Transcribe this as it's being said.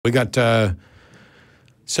We got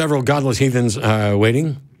several godless heathens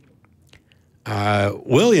waiting.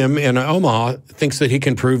 William in Omaha thinks that he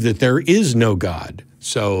can prove that there is no God.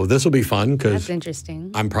 So this will be fun because that's interesting.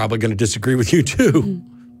 I'm probably going to disagree with you too.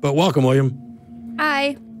 But welcome, William.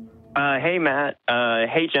 Hi. Hey, Matt.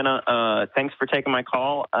 Hey, Jenna. Thanks for taking my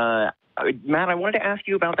call. Matt, I wanted to ask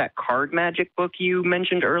you about that card magic book you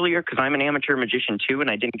mentioned earlier, because I'm an amateur magician too,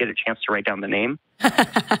 and I didn't get a chance to write down the name.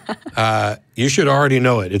 You should already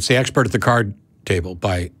know it. It's The Expert at the Card Table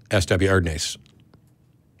by S.W. Erdnase.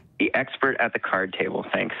 The Expert at the Card Table,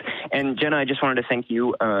 thanks. And Jenna, I just wanted to thank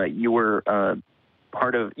you. You were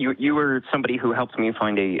you were somebody who helped me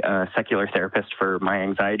find a secular therapist for my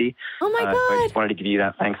anxiety. Oh my God. So I just wanted to give you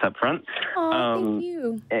that thanks up front. Oh, thank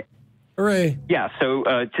you. Hooray. Yeah, so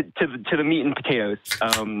to the meat and potatoes.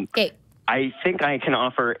 Okay. I think I can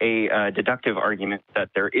offer a deductive argument that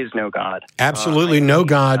there is no God. Absolutely no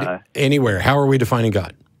God anywhere. How are we defining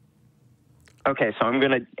God? Okay, so I'm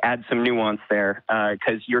going to add some nuance there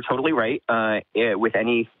because you're totally right. With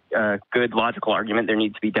any good logical argument, there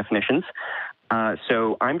needs to be definitions.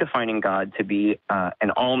 So I'm defining God to be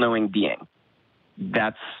an all-knowing being.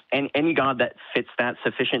 That's any God that fits that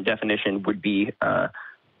sufficient definition would be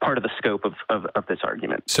part of the scope of this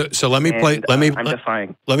argument. So let me play. Let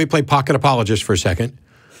me play pocket apologist for a second.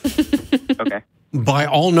 Okay. By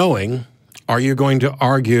all-knowing, are you going to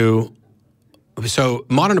argue? So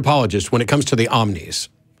modern apologists, when it comes to the omnis,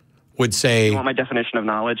 would say. You want my definition of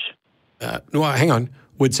knowledge? Well, hang on.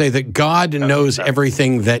 Would say that God knows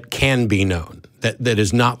everything that can be known, that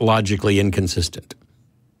is not logically inconsistent.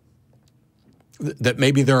 That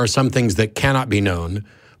maybe there are some things that cannot be known,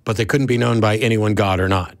 but they couldn't be known by anyone, God or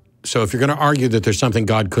not. So if you're going to argue that there's something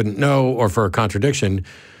God couldn't know or for a contradiction,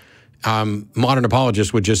 modern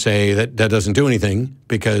apologists would just say that that doesn't do anything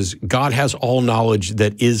because God has all knowledge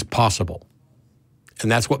that is possible.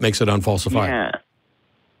 And that's what makes it unfalsifiable. Yeah.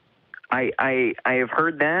 I have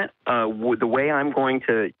heard that. The way I'm going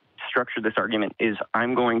to structure this argument is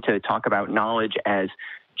I'm going to talk about knowledge as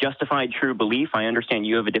justified true belief. I understand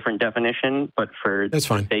you have a different definition, but for the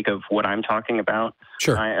sake of what I'm talking about,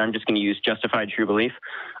 sure. I'm just going to use justified true belief.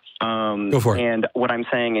 Go for it. And what I'm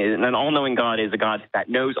saying is an all-knowing God is a God that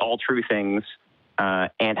knows all true things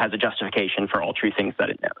and has a justification for all true things that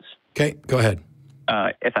it knows. Okay, go ahead.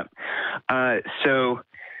 So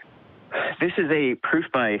this is a proof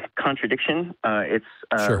by contradiction. It's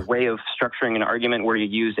a way of structuring an argument where you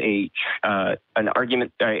use an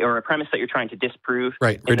argument or a premise that you're trying to disprove.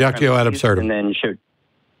 Right, reductio ad absurdum. And then show,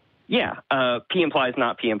 P implies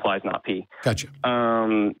not P implies not P. Gotcha.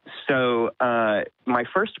 So my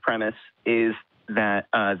first premise is that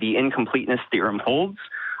the incompleteness theorem holds.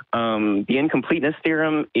 The incompleteness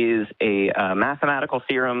theorem is a mathematical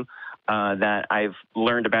theorem that I've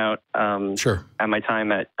learned about at my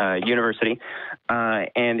time at university.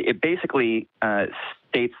 And it basically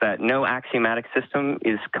states that no axiomatic system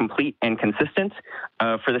is complete and consistent.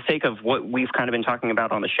 For the sake of what we've kind of been talking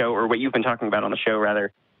about on the show, or what you've been talking about on the show,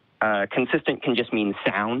 rather, consistent can just mean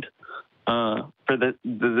sound for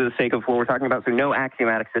the sake of what we're talking about. So no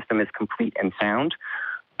axiomatic system is complete and sound.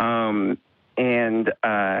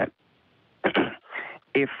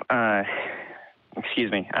 If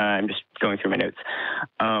excuse me, I'm just going through my notes.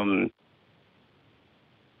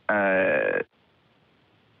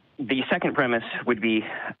 The second premise would be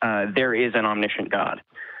there is an omniscient God.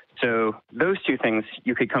 So those two things,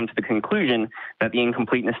 you could come to the conclusion that the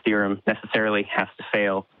incompleteness theorem necessarily has to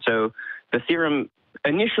fail. So the theorem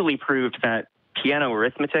initially proved that piano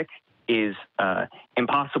arithmetic is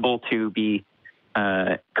impossible to be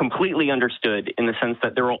completely understood, in the sense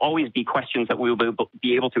that there will always be questions that we will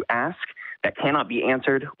be able to ask that cannot be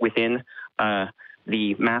answered within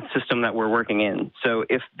the math system that we're working in. So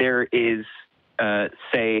if there is,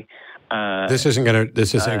 say, this isn't going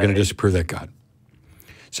to disprove that God.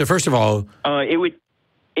 So first of all, it would.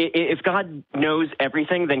 If God knows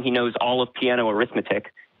everything, then He knows all of piano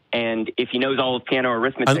arithmetic. And if He knows all of piano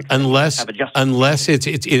arithmetic, unless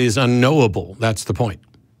it is unknowable, that's the point.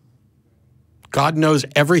 God knows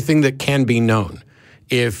everything that can be known.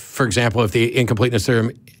 If, for example, if the incompleteness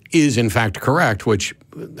theorem is in fact correct, which,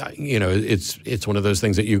 you know, it's one of those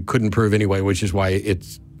things that you couldn't prove anyway, which is why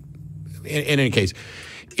it's, in any case,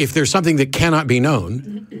 if there's something that cannot be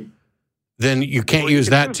known, then you can't use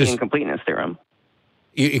that to... incompleteness theorem.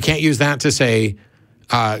 You can't use that to say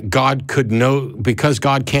God could know, because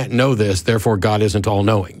God can't know this, therefore God isn't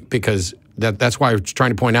all-knowing, because that's why I was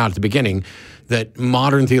trying to point out at the beginning that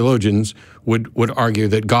modern theologians would argue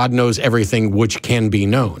that God knows everything which can be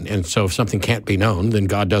known. And so if something can't be known, then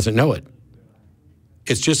God doesn't know it.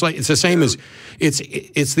 It's just like, it's the same as,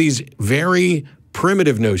 it's these very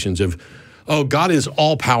primitive notions of, oh, God is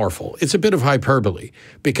all-powerful. It's a bit of hyperbole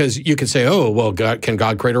because you could say, oh, well, can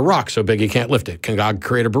God create a rock so big he can't lift it? Can God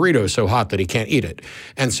create a burrito so hot that he can't eat it?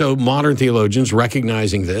 And so modern theologians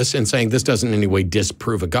recognizing this and saying this doesn't in any way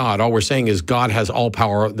disprove a God. All we're saying is God has all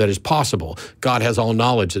power that is possible. God has all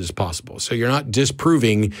knowledge that is possible. So you're not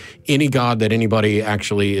disproving any God that anybody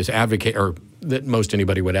actually is advocate or that most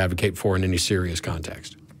anybody would advocate for in any serious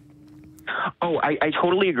context. Oh, I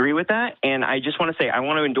totally agree with that. And I just want to say I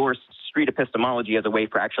want to endorse street epistemology as a way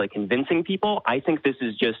for actually convincing people. I think this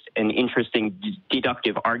is just an interesting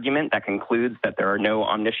deductive argument that concludes that there are no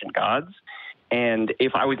omniscient gods. And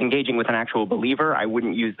if I was engaging with an actual believer, I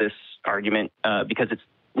wouldn't use this argument because it's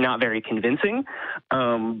not very convincing.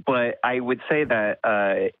 But I would say that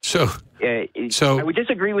I would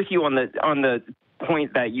disagree with you on the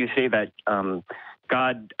point that you say that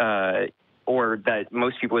God or that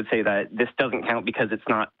most people would say that this doesn't count because it's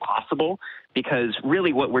not possible. Because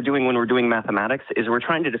really what we're doing when we're doing mathematics is we're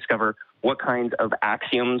trying to discover what kinds of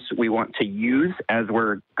axioms we want to use as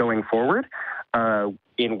we're going forward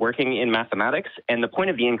in working in mathematics. And the point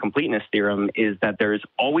of the incompleteness theorem is that there's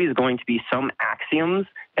always going to be some axioms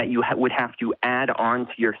that you would have to add on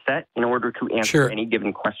to your set in order to answer any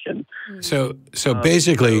given question. So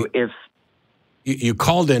basically, so if you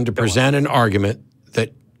called in to present an argument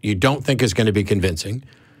that you don't think is going to be convincing,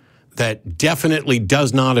 that definitely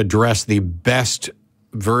does not address the best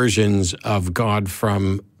versions of God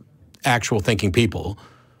from actual thinking people,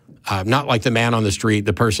 not like the man on the street,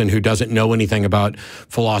 the person who doesn't know anything about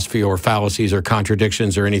philosophy or fallacies or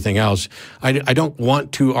contradictions or anything else. I don't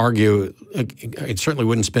want to argue. I certainly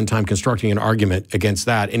wouldn't spend time constructing an argument against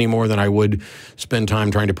that any more than I would spend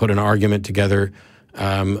time trying to put an argument together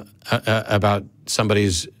about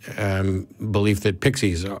somebody's belief that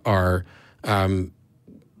pixies are,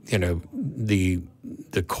 you know, the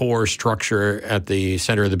core structure at the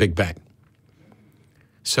center of the Big Bang.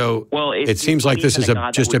 So it seems like this is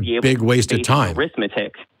just a big waste of time.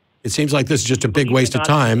 Arithmetic. It seems like this is just a big waste of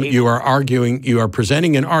time. You are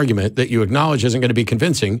presenting an argument that you acknowledge isn't going to be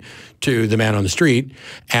convincing to the man on the street,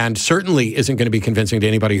 and certainly isn't going to be convincing to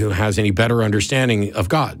anybody who has any better understanding of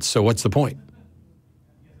God. So what's the point?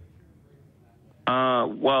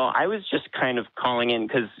 Well, I was just kind of calling in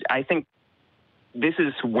because I think this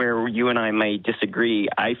is where you and I may disagree.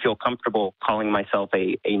 I feel comfortable calling myself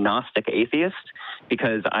a Gnostic atheist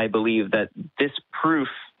because I believe that this proof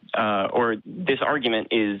or this argument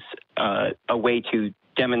is a way to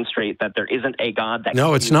demonstrate that there isn't a God that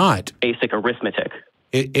no, it's not basic arithmetic.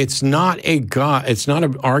 It's not a God. It's not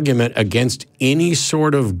an argument against any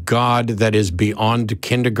sort of God that is beyond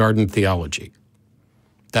kindergarten theology.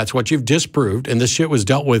 That's what you've disproved, and this shit was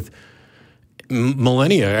dealt with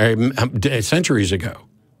millennia, centuries ago.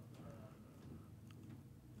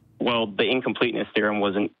 Well, the incompleteness theorem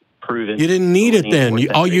wasn't proven. You didn't need it then.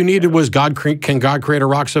 All you needed was can God create a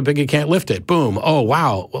rock so big he can't lift it? Boom. Oh,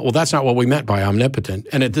 wow. Well, that's not what we meant by omnipotent.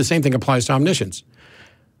 And the same thing applies to omniscience.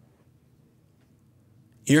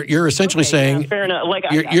 You're essentially saying, fair enough.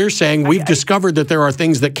 You're saying we've discovered that there are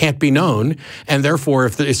things that can't be known, and therefore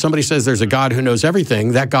if somebody says there's a God who knows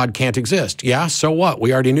everything, that God can't exist. Yeah, so what?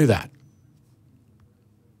 We already knew that.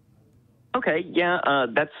 Okay, yeah,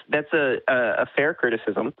 that's a fair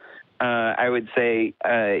criticism. I would say,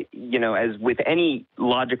 you know, as with any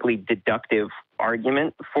logically deductive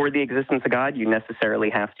argument for the existence of God, you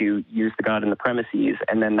necessarily have to use the God in the premises,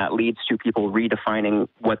 and then that leads to people redefining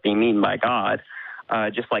what they mean by God.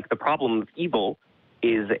 Just like the problem of evil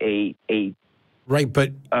is a right,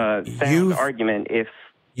 but sound argument. If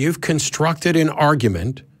you've constructed an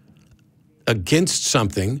argument against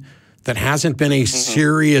something that hasn't been a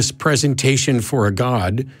serious presentation for a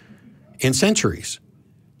God in centuries.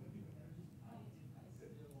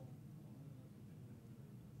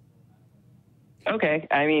 Okay,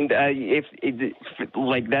 I mean, if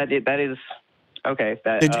like that is okay.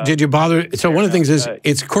 That, did you bother? So one of the things is,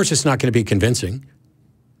 of course, it's not going to be convincing.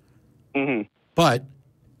 But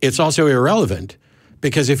it's also irrelevant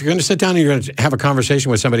because if you're going to sit down and you're going to have a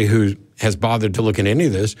conversation with somebody who has bothered to look into any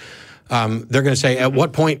of this, they're going to say, at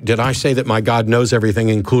what point did I say that my God knows everything,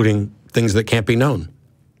 including things that can't be known?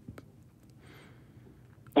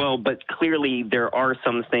 Well, but clearly there are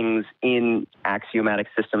some things in axiomatic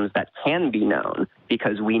systems that can be known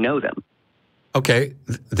because we know them. Okay,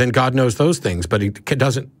 then God knows those things, but he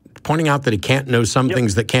doesn't, pointing out that he can't know some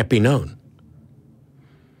things that can't be known.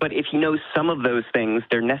 But if he knows some of those things,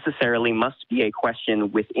 there necessarily must be a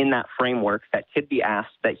question within that framework that could be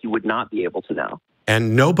asked that he would not be able to know.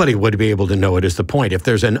 And nobody would be able to know it is the point. If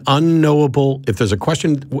there's an unknowable, if there's a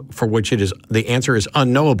question for which the answer is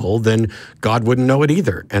unknowable, then God wouldn't know it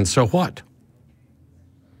either. And so what?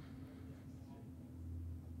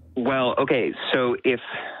 Well, okay. So if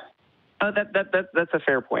that's a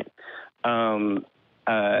fair point. You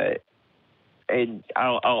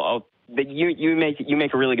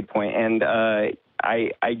make a really good point, and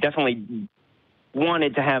I definitely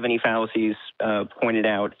wanted to have any fallacies pointed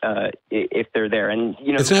out if they're there. And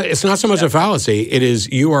it's not so much a fallacy. It is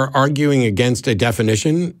you are arguing against a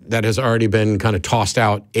definition that has already been kind of tossed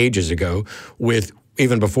out ages ago, with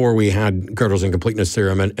even before we had Gödel's incompleteness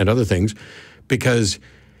theorem and other things, because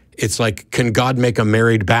it's like, can God make a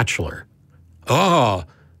married bachelor?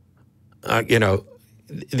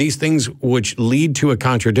 These things which lead to a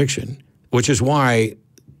contradiction, which is why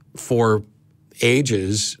for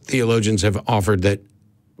ages theologians have offered that,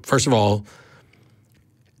 first of all,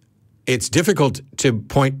 it's difficult to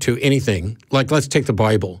point to anything. Like, let's take the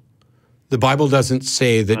Bible. The Bible doesn't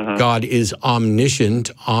say that God is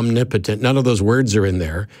omniscient, omnipotent. None of those words are in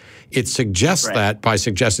there. It suggests that by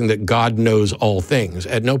suggesting that God knows all things.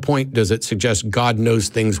 At no point does it suggest God knows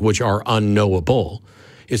things which are unknowable.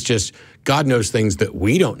 It's just God knows things that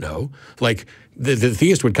we don't know. Like the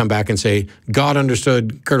theist would come back and say, God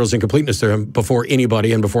understood Gödel's incompleteness theorem before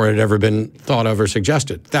anybody and before it had ever been thought of or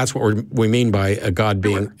suggested. That's what we mean by a God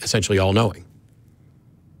being essentially all-knowing.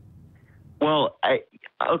 Well, I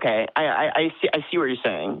see what you're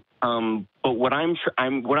saying. But what I'm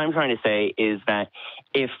trying to say is that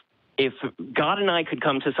if God and I could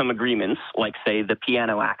come to some agreements, like say the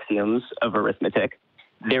piano axioms of arithmetic,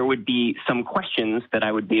 there would be some questions that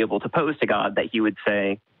I would be able to pose to God that he would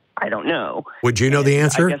say, I don't know. Would you know the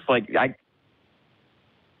answer? I guess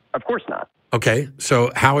of course not. Okay,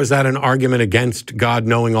 so how is that an argument against God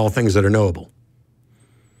knowing all things that are knowable?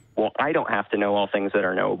 Well, I don't have to know all things that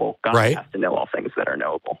are knowable. God has to know all things that are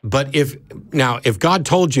knowable. But if God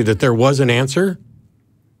told you that there was an answer,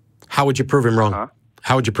 how would you prove him wrong?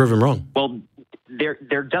 How would you prove him wrong? Well,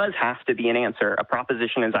 there does have to be an answer. A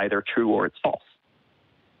proposition is either true or it's false.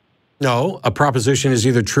 No, a proposition is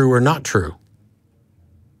either true or not true.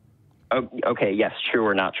 Okay, yes, true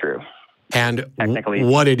or not true. And technically,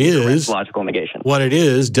 what it is, logical negation. What it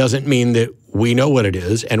is doesn't mean that we know what it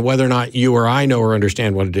is, and whether or not you or I know or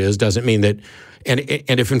understand what it is doesn't mean that. And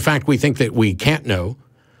if in fact we think that we can't know,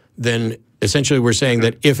 then essentially we're saying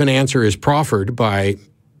that if an answer is proffered by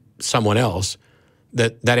someone else,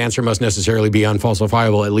 that answer must necessarily be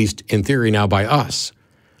unfalsifiable, at least in theory now by us,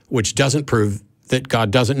 which doesn't prove that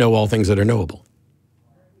God doesn't know all things that are knowable.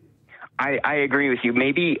 I agree with you.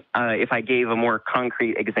 Maybe if I gave a more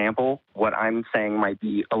concrete example, what I'm saying might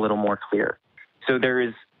be a little more clear. So there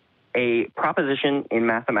is a proposition in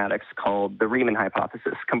mathematics called the Riemann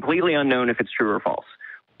hypothesis, completely unknown if it's true or false,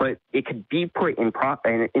 but it could be put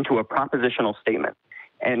into a propositional statement.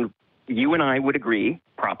 And you and I would agree,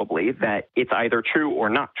 probably, that it's either true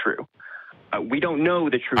or not true. We don't know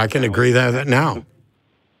the truth. I can agree that now.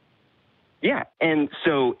 Yeah, and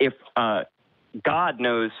so if God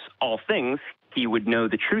knows all things, he would know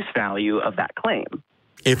the truth value of that claim.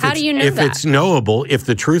 How do you know that? If it's knowable, if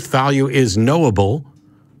the truth value is knowable,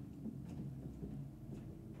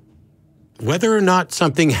 whether or not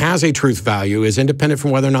something has a truth value is independent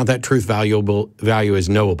from whether or not that truth value is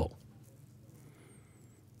knowable.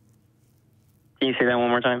 Can you say that one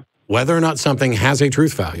more time? Whether or not something has a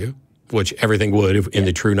truth value, which everything would in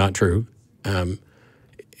the true, not true,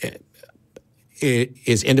 it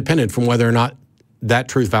is independent from whether or not that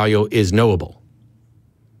truth value is knowable.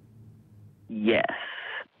 Yes.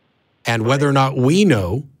 And whether or not we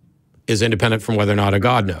know is independent from whether or not a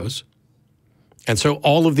God knows. And so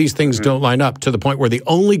all of these things don't line up to the point where the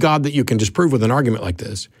only God that you can disprove with an argument like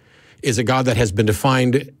this is a God that has been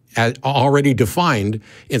already defined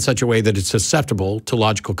in such a way that it's susceptible to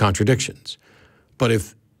logical contradictions. But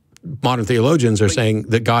if modern theologians are saying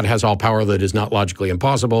that God has all power that is not logically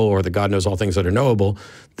impossible, or that God knows all things that are knowable,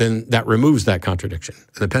 then that removes that contradiction,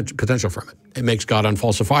 the potential from it. It makes God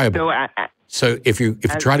unfalsifiable. So if you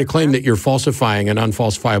try to claim that you're falsifying an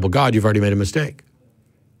unfalsifiable God, you've already made a mistake.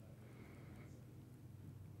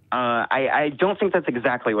 I don't think that's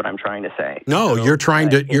exactly what I'm trying to say. No, you're trying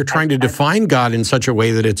to define God in such a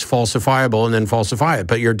way that it's falsifiable and then falsify it.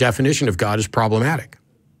 But your definition of God is problematic.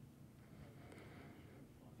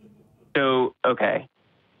 So, okay,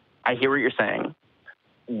 I hear what you're saying.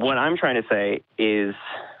 What I'm trying to say is,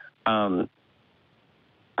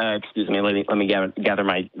 excuse me, let me gather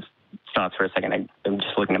my thoughts for a second. I'm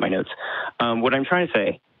just looking at my notes. What I'm trying to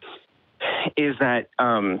say is that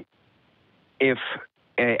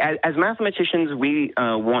as mathematicians, we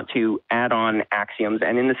want to add on axioms,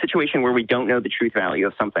 and in the situation where we don't know the truth value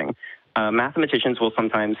of something, mathematicians will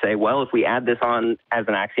sometimes say, well, if we add this on as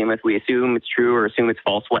an axiom, if we assume it's true or assume it's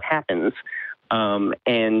false, what happens?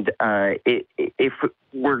 If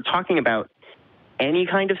we're talking about any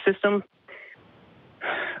kind of system,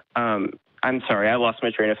 I'm sorry, I lost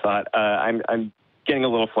my train of thought. I'm getting a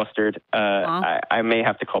little flustered. I may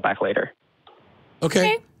have to call back later.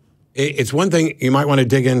 Okay. It's one thing you might want to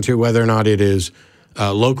dig into whether or not it is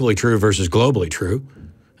locally true versus globally true,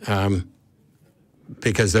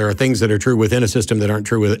 because there are things that are true within a system that aren't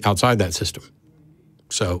true outside that system.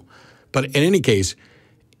 So, but in any case,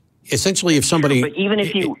 essentially, if somebody, but even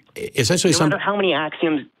if you, essentially, no matter how many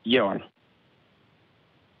axioms you're on.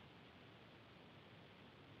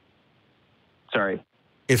 Sorry.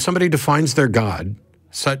 If somebody defines their God,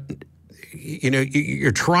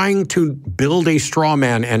 you're trying to build a straw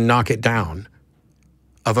man and knock it down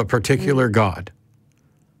of a particular God.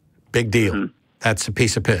 Big deal. That's a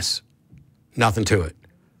piece of piss. Nothing to it.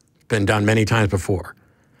 Been done many times before.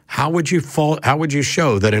 How would you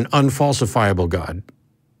show that an unfalsifiable God?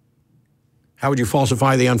 How would you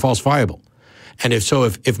falsify the unfalsifiable? And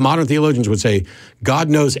if modern theologians would say God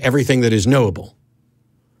knows everything that is knowable,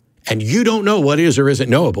 and you don't know what is or isn't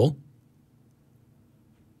knowable,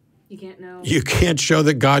 you can't know. You can't show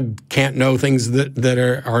that God can't know things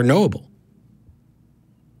that are knowable.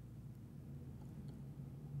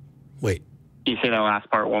 Wait. Can you say that last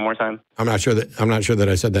part one more time? I'm not sure that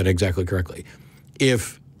I said that exactly correctly.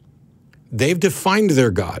 If they've defined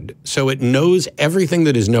their God so it knows everything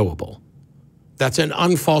that is knowable, that's an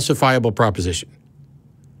unfalsifiable proposition.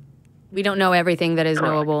 We don't know everything that is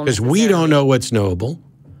knowable. Because we don't know what's knowable.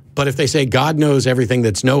 But if they say God knows everything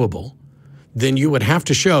that's knowable, then you would have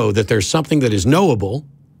to show that there's something that is knowable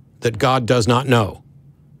that God does not know.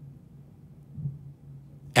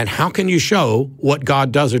 And how can you show what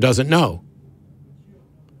God does or doesn't know?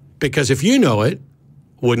 Because if you know it,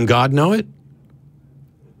 wouldn't God know it?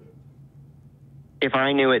 If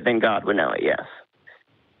I knew it, then God would know it, yes.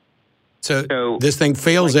 So this thing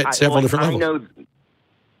fails at several different levels.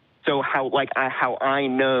 So how I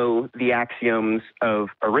know the axioms of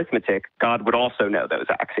arithmetic, God would also know those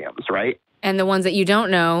axioms, right? And the ones that you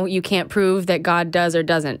don't know, you can't prove that God does or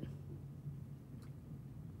doesn't.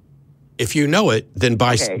 If you know it, then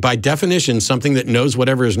by definition, something that knows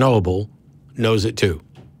whatever is knowable knows it too.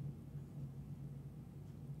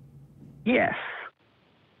 Yes.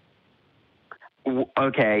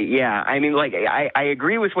 Okay, yeah. I mean, I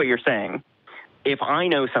agree with what you're saying. If I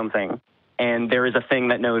know something, and there is a thing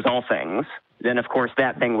that knows all things, then of course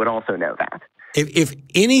that thing would also know that. If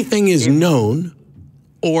anything is known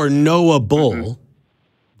or knowable,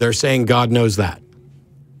 they're saying God knows that.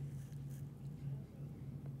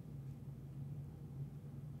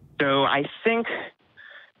 So I think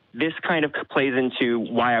this kind of plays into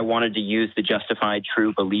why I wanted to use the justified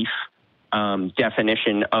true belief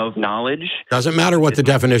definition of knowledge. Doesn't matter what the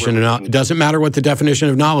definition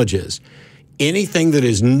of knowledge is. Anything that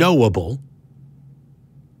is knowable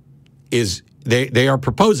is they are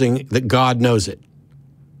proposing that God knows it.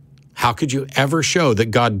 How could you ever show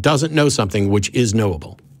that God doesn't know something which is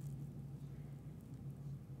knowable?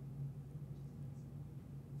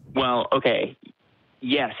 Well, okay.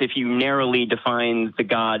 Yes, if you narrowly define the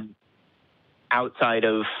God outside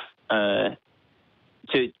of I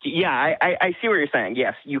see what you're saying.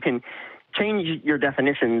 Yes, you can change your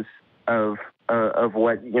definitions of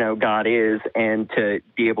what God is, and to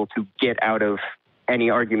be able to get out of any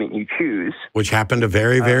argument you choose. Which happened a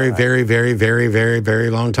very, very, very, very, very, very, very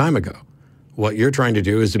long time ago. What you're trying to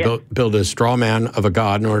do is to build a straw man of a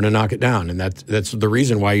God in order to knock it down. And that's the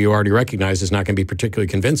reason why you already recognize it's not going to be particularly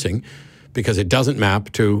convincing, because it doesn't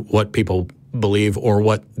map to what people believe or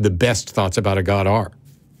what the best thoughts about a God are.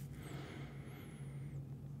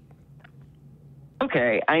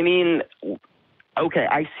 Okay. I mean, okay.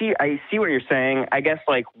 I see what you're saying. I guess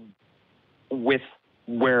with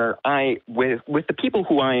the people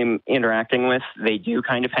who I am interacting with, they do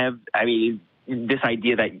kind of have, this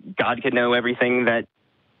idea that God could know everything that,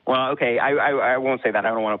 well, okay, I won't say that. I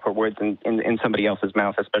don't want to put words in somebody else's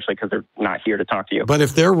mouth, especially because they're not here to talk to you. But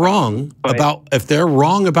if they're wrong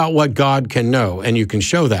about what God can know, and you can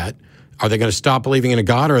show that, are they going to stop believing in a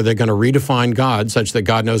God, or are they going to redefine God such that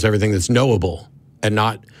God knows everything that's knowable, and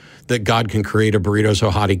not that God can create a burrito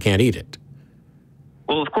so hot he can't eat it?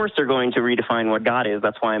 Well, of course they're going to redefine what God is.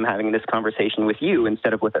 That's why I'm having this conversation with you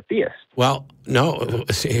instead of with a theist. Well, no,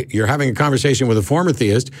 you're having a conversation with a former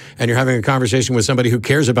theist, and you're having a conversation with somebody who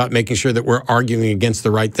cares about making sure that we're arguing against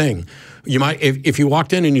the right thing. You might, if you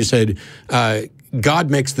walked in and you said, God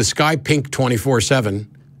makes the sky pink 24/7,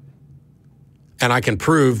 and I can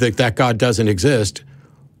prove that God doesn't exist,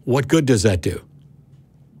 what good does that do?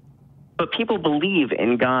 But people believe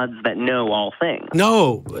in gods that know all things.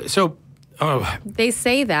 No, so... They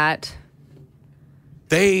say that.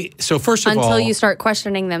 So first of all, until you start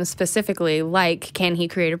questioning them specifically, like, can he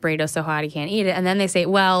create a burrito so hot he can't eat it? And then they say,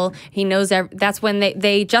 well, he knows. That's when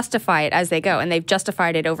they justify it as they go, and they've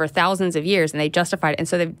justified it over thousands of years, and they've justified it, and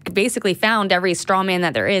so they've basically found every straw man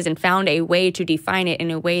that there is, and found a way to define it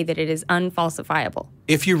in a way that it is unfalsifiable.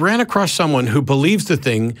 If you ran across someone who believes the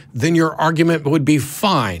thing, then your argument would be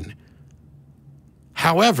fine.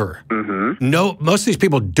 However, most of these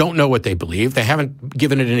people don't know what they believe. They haven't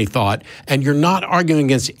given it any thought. And you're not arguing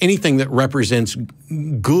against anything that represents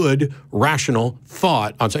good, rational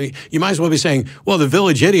thought. You might as well be saying, well, the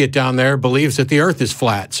village idiot down there believes that the earth is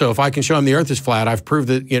flat. So if I can show him the earth is flat, I've proved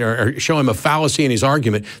that, or show him a fallacy in his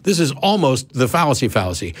argument. This is almost the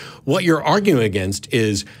fallacy. What you're arguing against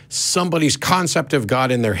is somebody's concept of God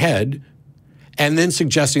in their head, and then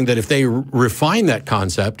suggesting that if they refine that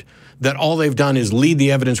concept, that all they've done is lead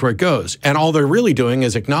the evidence where it goes. And all they're really doing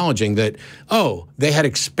is acknowledging that, oh, they had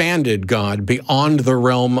expanded God beyond the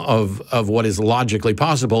realm of what is logically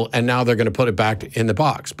possible, and now they're going to put it back in the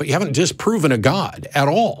box. But you haven't disproven a God at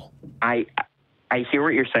all. I hear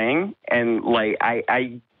what you're saying, and like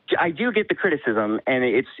I do get the criticism, and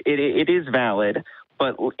it is valid.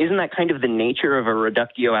 But isn't that kind of the nature of a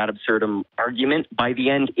reductio ad absurdum argument? By the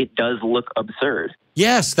end, it does look absurd.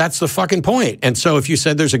 Yes, that's the fucking point. And so if you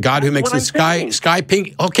said there's a God who makes the sky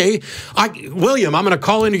pink, okay, William, I'm going to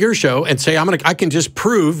call into your show and say I can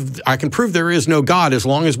prove there is no God as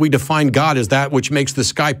long as we define God as that which makes the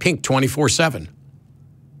sky pink 24/7.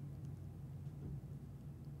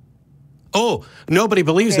 Oh, nobody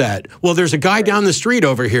believes that. Well, there's a guy down the street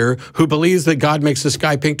over here who believes that God makes the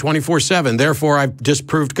sky pink 24/7. Therefore, I've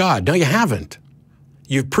disproved God. No, you haven't.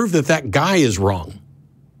 You've proved that guy is wrong.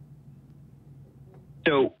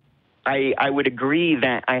 So I would agree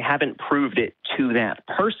that I haven't proved it to that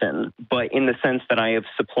person, but in the sense that I have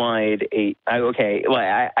supplied I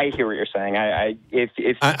hear what you're saying.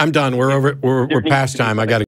 I'm done. We're past time. I got to